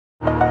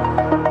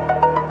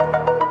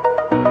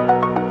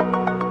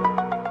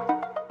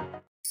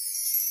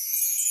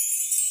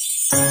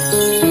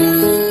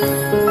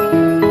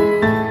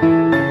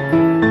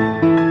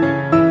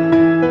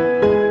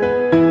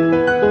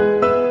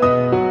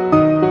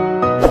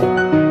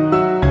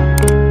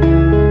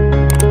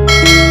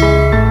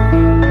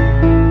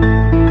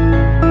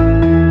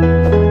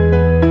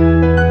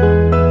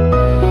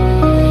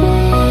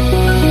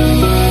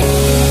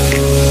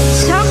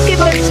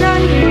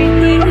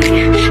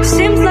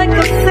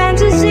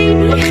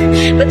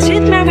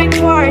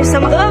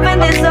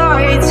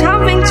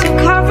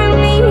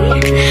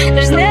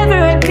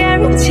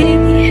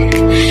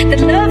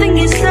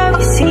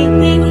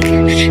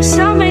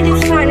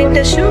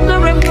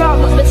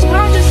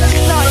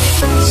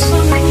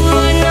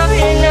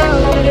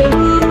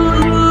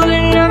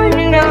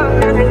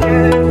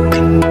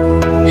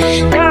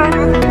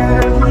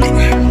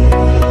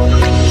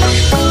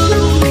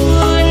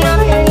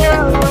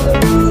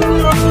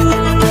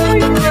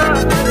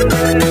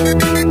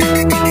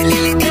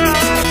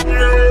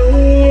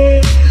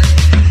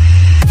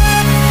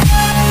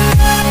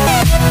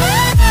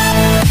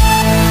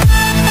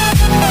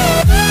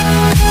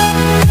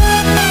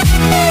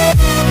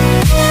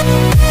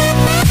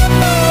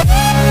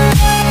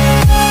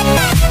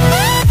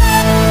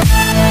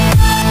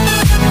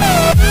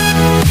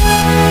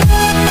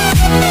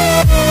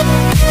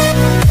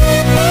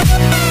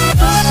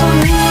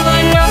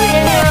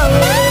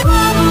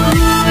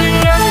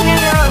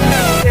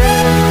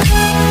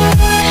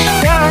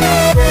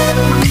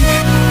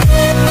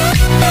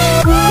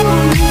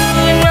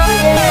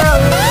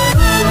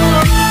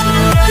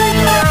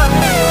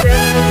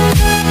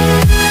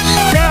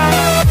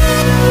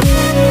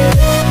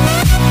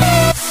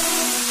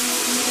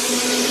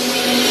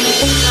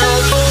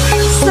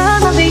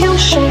Son of the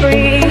ocean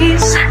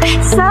breeze,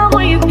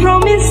 someone you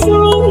promised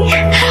me.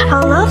 A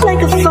love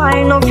like a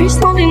fire, no fears,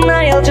 no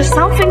denial, just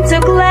something to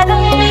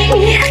gladden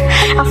me.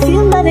 I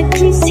feel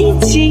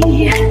electricity,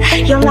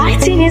 your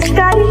lighting is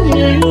guiding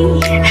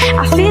me.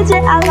 I feel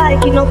that I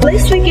like it, no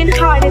place we can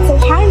hide it, so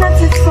hard not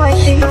to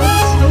fight it.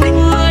 Ooh,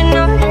 no,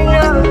 no,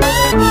 ooh,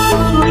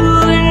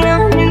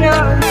 no,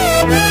 no.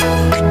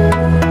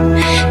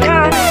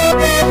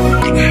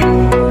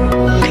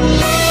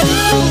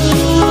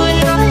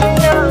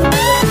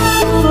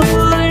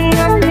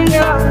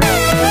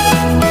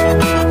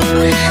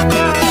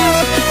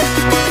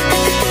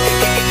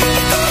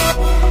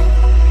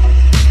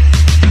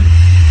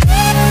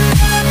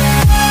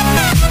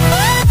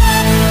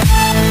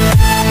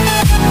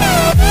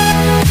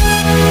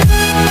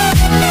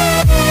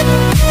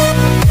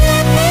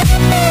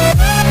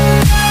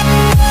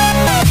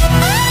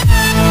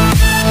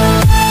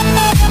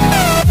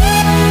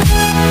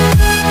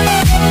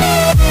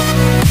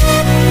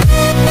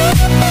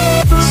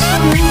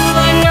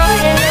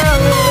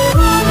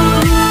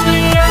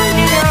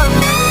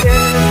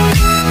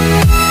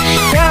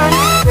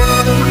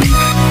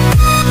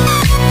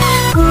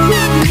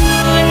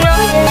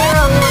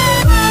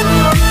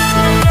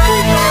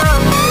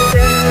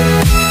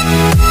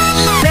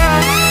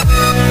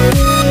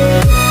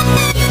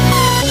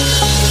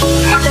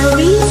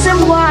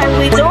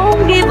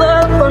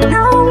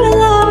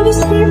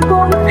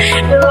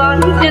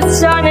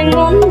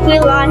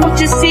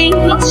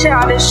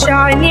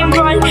 Shining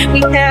bright, we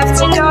have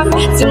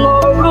tonight,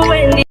 tomorrow,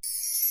 and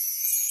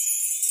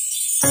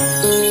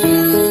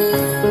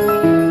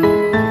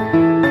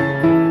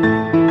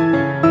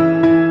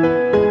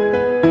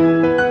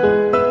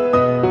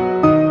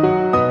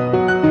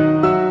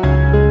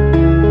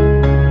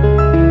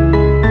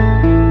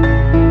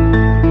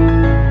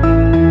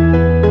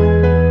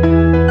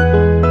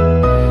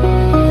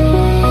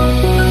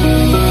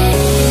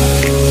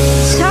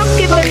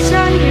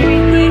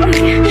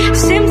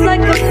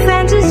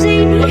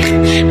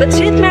but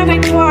it may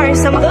require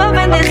some love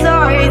and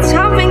desire. It's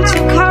something to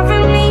cover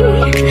me.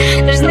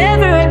 There's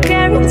never a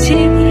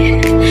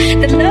guarantee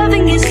that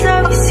loving is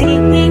so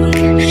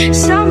easy.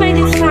 Some may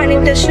define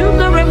it as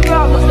sugar and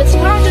problems, but it's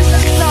not just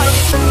a life.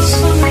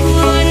 So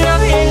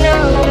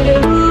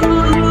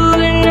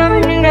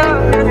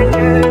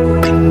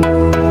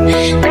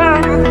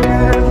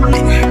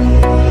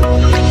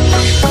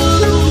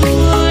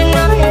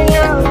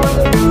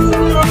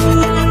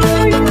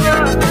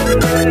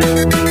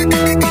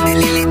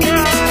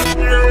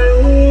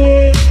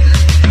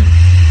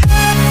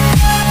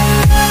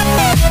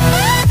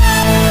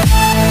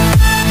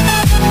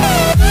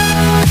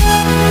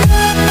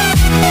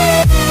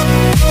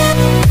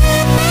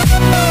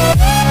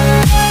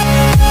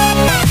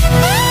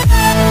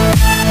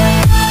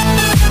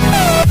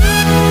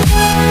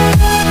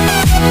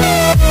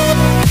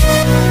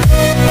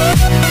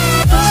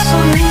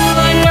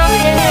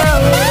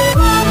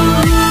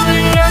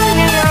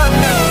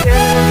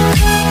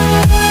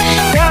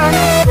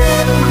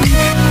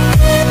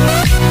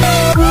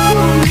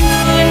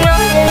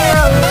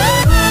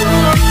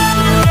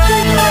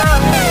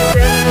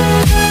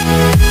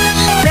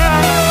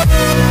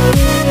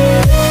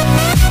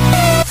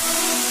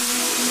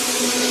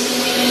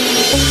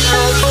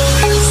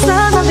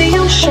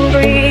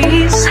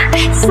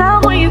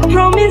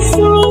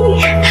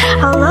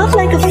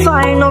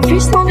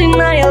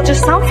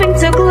something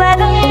to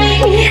gladden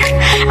me.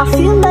 I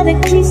feel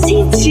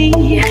electricity,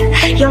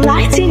 your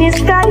lighting is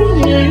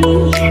guiding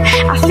me.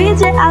 I feel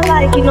that I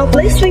like it, no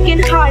place we can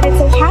hide it,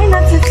 so hard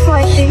not to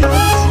fight it.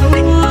 Ooh,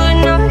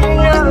 no,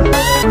 no,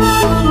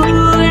 ooh,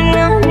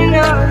 no,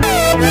 no.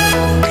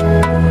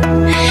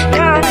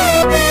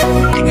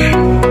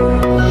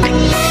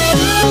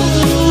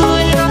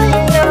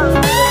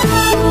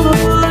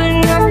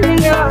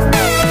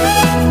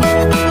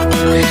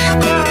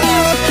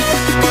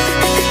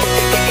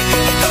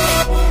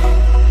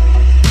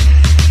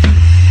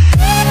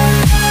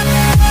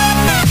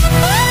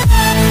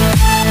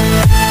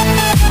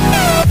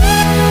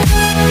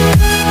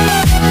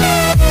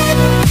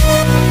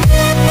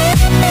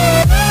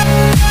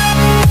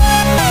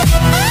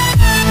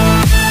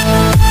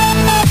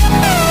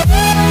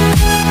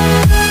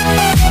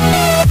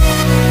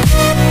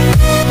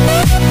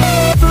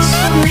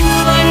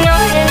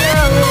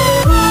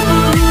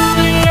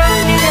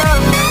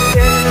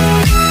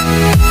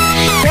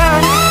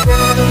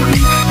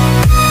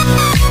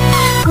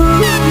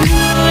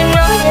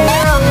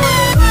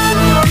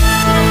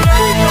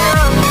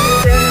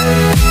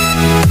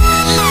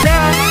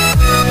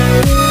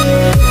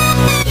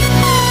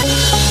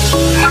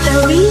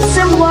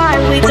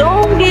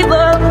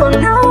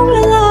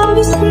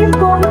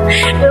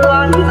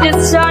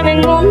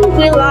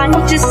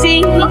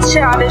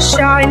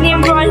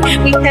 Shining bright,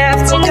 we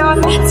have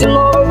tonight,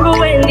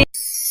 tomorrow, and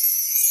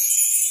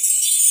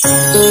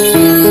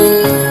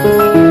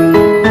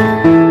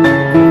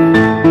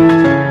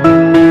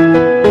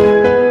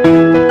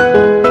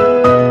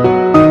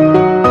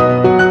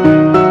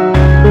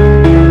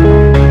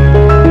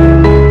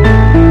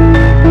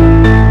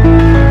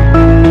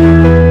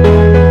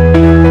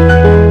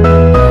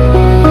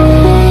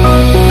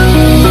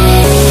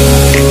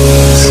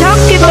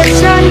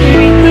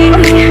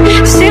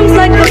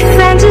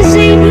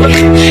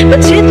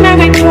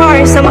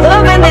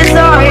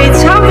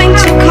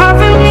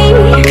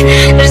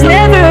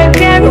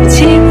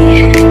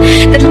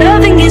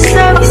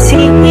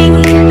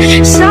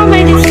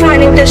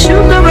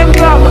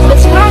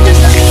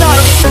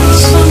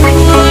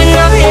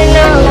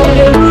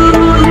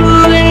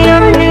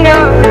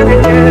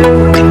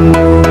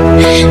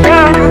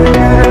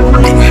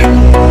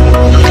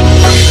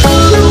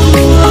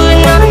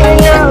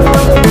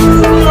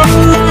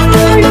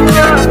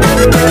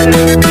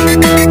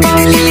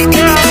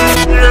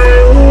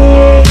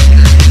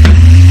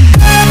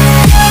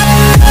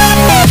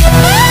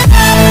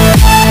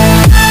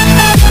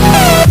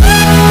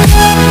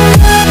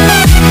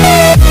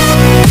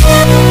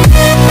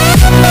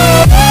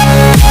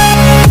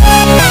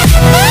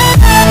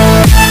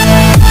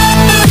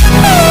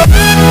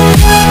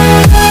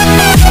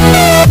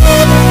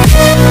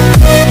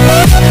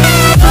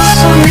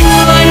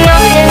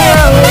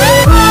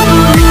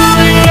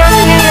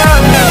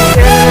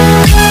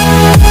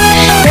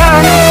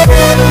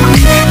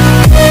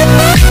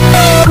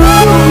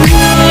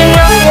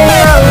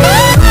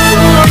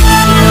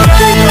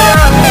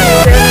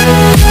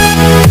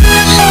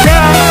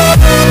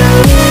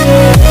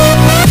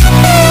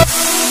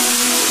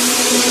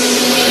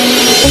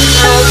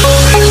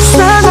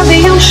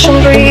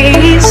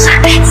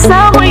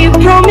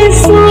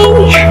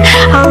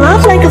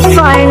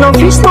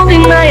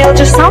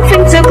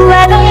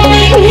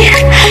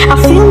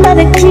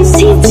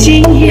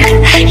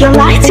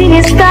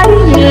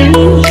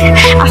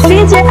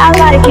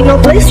I like it, no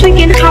place we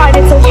can hide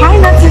it, so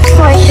hard not to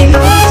find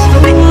it.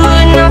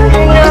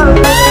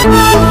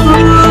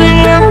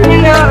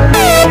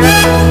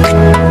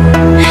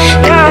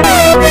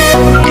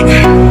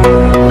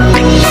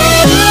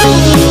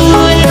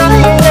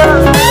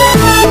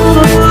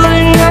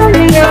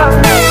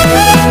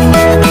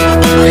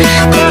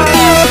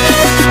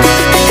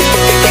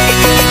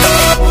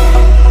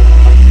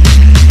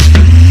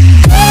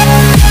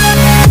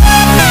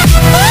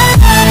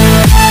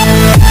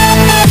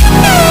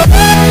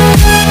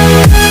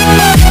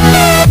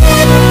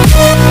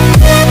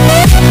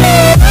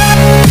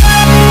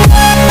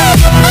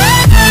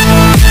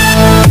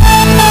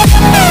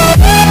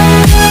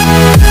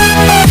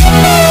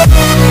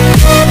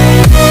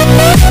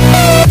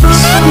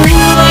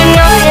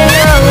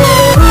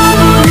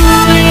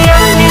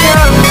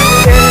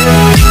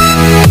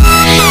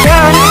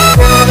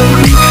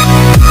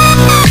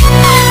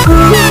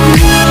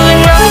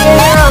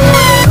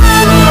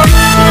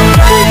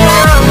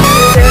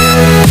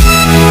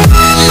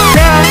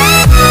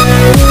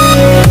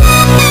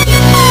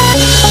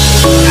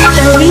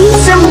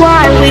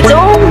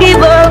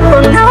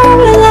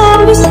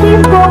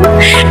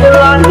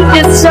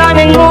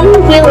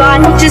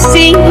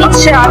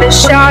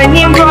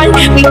 Shining bright,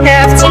 we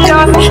have to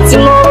love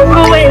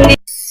tomorrow and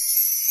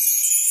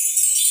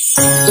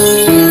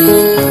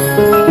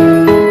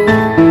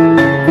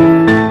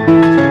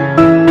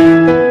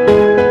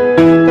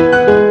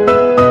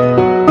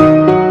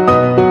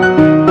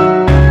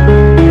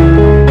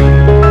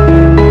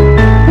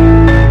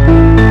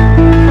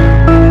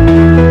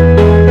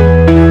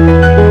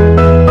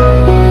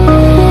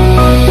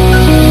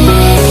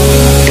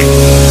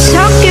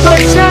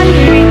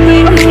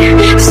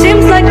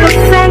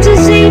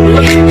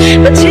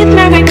but it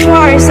may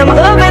require some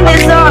love and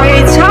desire.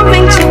 It's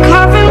something to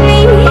cover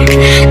me.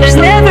 There's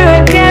never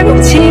a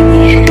guarantee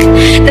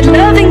that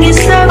loving is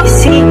so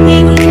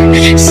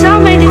easy.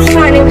 Some may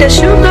define it as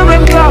sugar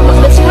and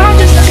problems, but not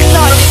just a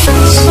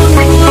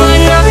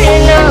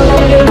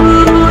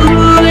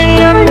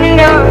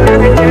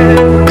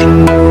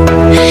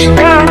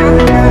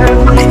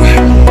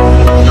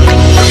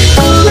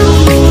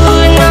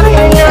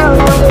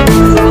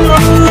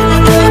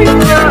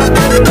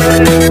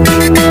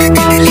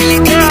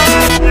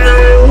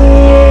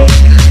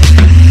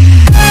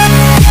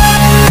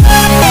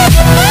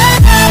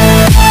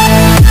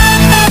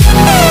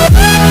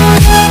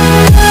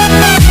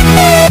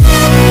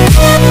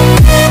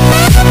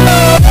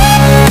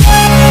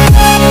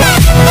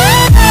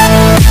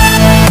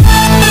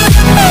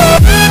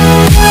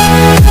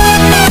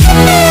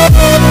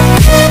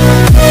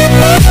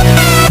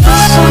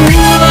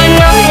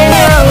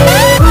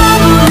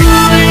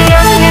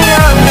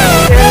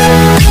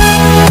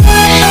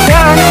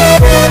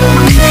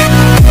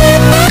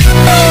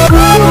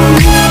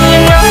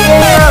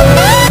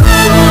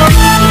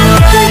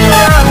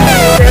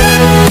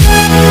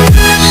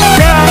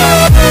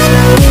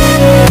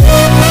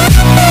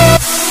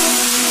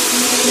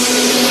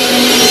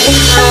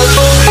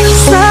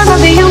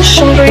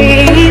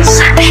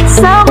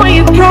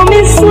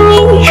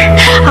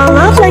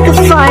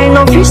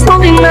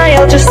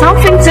just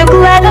something to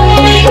gladden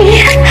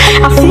me.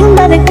 I feel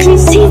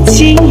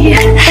electricity,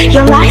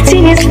 your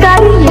lighting is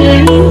guiding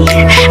me.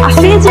 I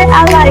feel that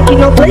I like it,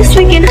 no place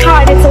we can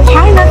hide it, so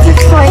hard not to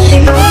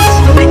find it.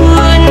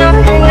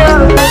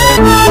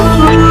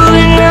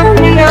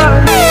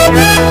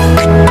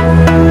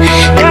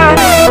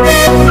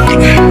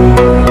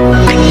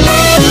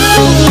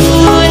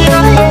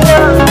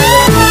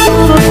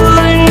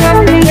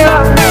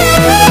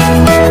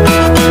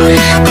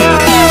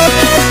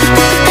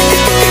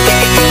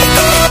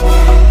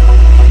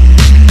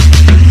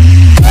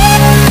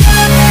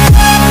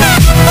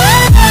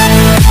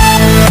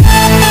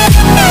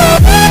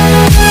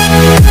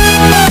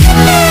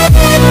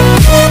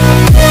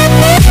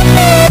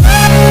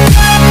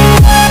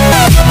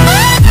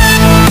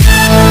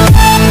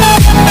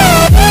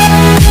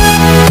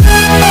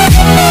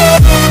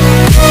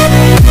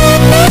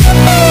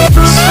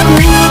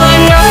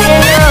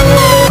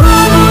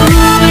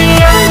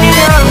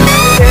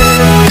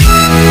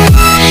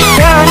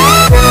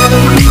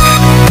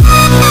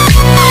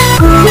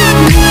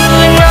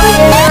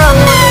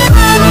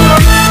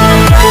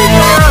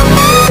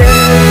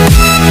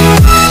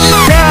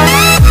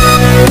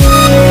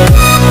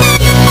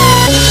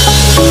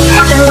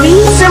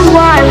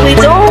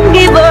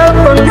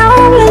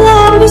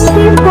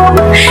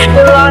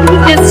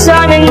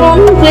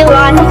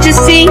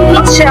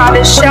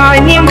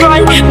 Shining